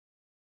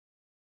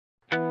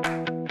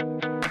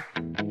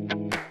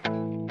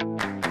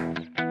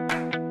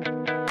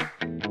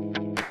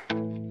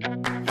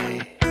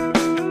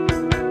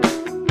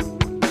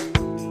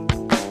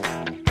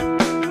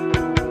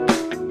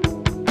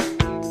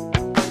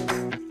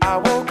I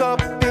woke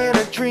up in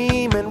a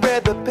dream and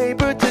read the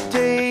paper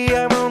today.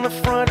 I'm on the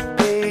front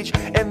page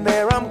and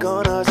there I'm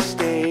gonna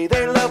stay.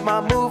 They love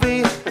my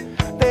movie,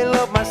 they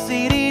love my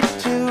CD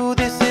too.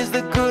 This is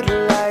the good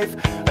life,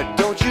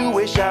 don't you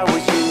wish I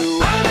was you?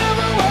 I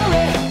never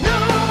worry, no,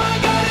 I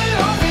got it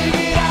all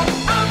figured out.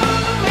 I'm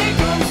gonna make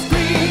them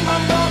scream,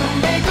 I'm gonna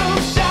make them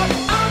shout.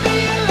 I'll be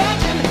a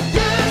legend,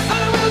 yes,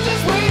 I will,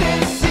 just wait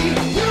and see.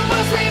 You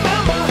must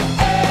remember,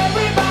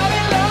 everybody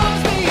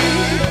loves me.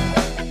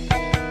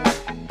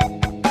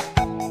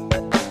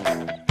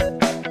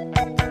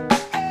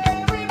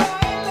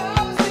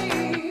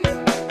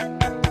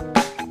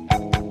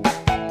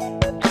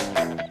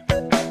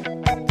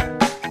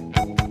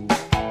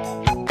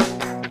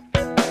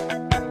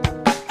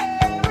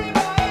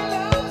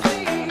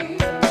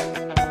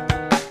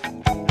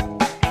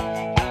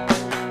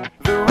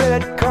 The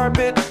red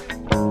carpet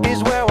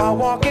is where I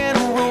walk and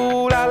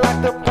rule. I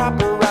like the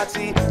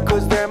paparazzi,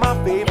 cause they're my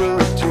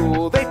favorite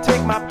tool. They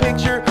take my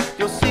picture,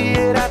 you'll see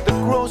it at the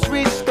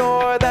grocery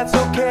store. That's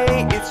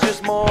okay, it's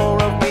just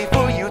more of me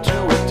for you to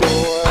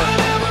adore. I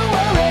never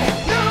worry,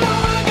 no,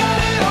 I got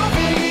it all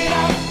figured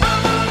out. I'm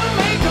gonna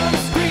make them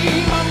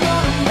scream, I'm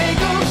gonna make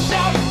them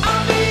shout.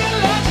 I'll be a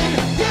legend,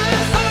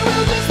 yes, I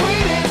will, just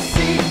wait and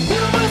see.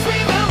 You must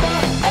remember,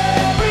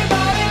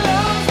 everybody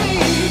loves me.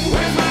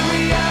 Where's my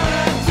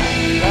reality?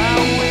 I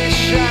wish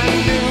I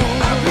knew.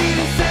 I'll be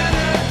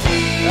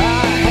insanity.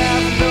 I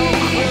have no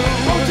clue.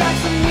 Won't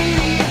touch the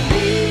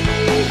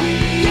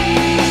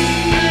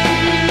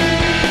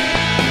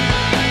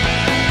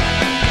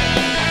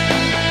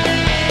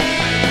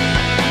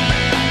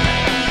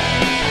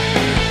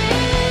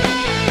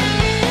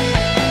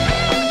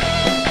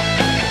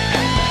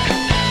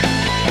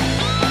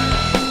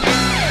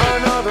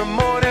Another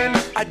morning,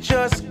 I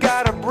just